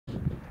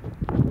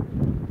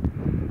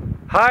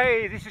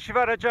Hi, this is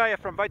Shiva Rajaya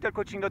from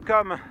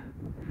vitalcoaching.com.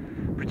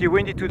 Pretty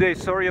windy today,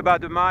 sorry about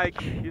the mic.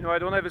 You know, I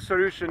don't have a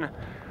solution.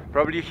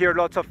 Probably hear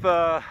lots of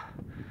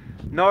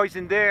noise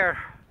in there.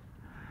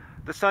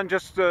 The sun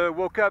just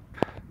woke up,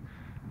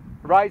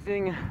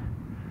 rising,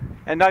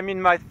 and I'm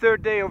in my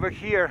third day over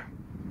here.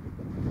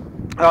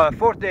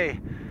 Fourth day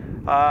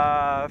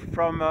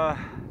from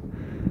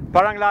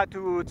Parangla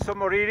to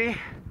Tsomoriri.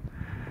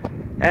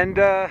 And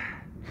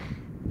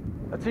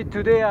that's it.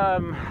 Today I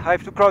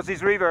have to cross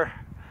this river.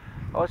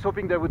 I was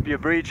hoping there would be a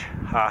bridge.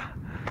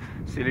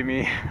 Silly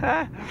me.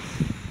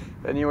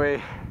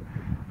 Anyway,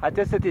 I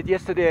tested it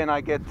yesterday and I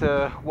get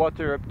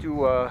water up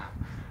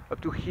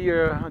to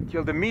here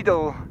until the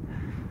middle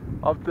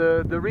of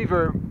the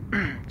river.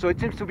 So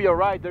it seems to be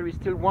alright. There is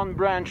still one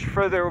branch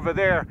further over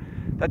there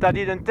that I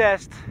didn't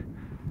test,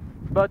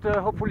 but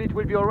hopefully it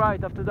will be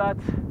alright. After that,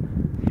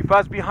 you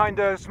pass behind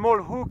a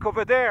small hook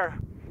over there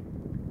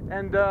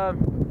and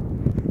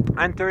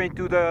enter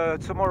into the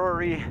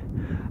Tsomoriri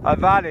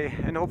valley,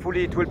 and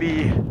hopefully it will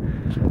be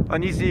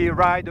an easy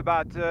ride,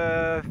 about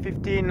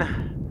 15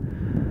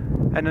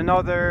 and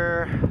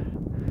another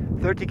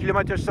 30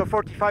 kilometers, so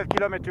 45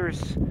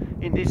 kilometers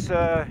in this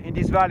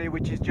valley,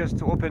 which is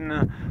just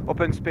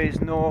open space,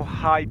 no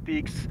high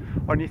peaks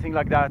or anything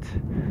like that.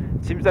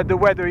 It seems that the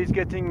weather is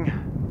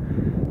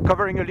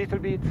covering a little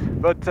bit,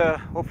 but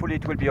hopefully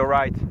it will be all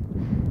right.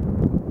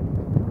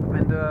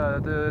 And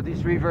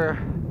this river,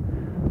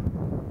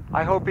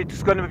 I hope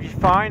it's gonna be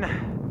fine.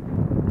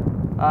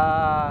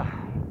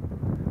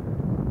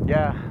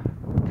 Yeah,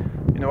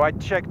 you know, I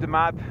checked the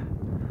map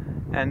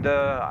and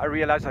I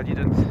realized I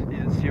didn't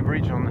see a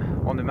bridge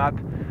on the map,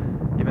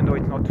 even though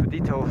it's not too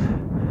detailed.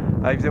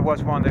 If there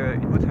was one,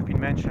 it would have been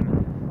mentioned.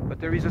 But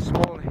there is a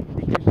small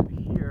indication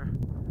here.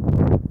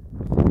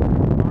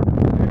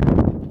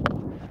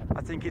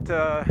 I think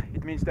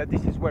it means that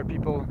this is where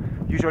people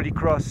usually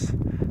cross.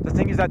 The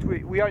thing is that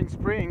we are in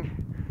spring,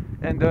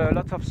 and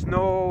lots of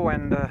snow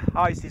and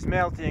ice is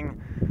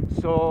melting,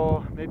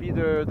 so maybe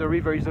the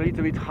river is a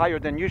little bit higher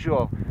than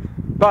usual,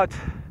 but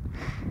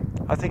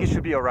I think it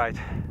should be alright.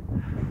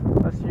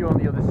 I'll see you on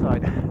the other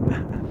side.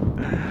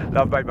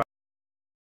 Love, bye bye.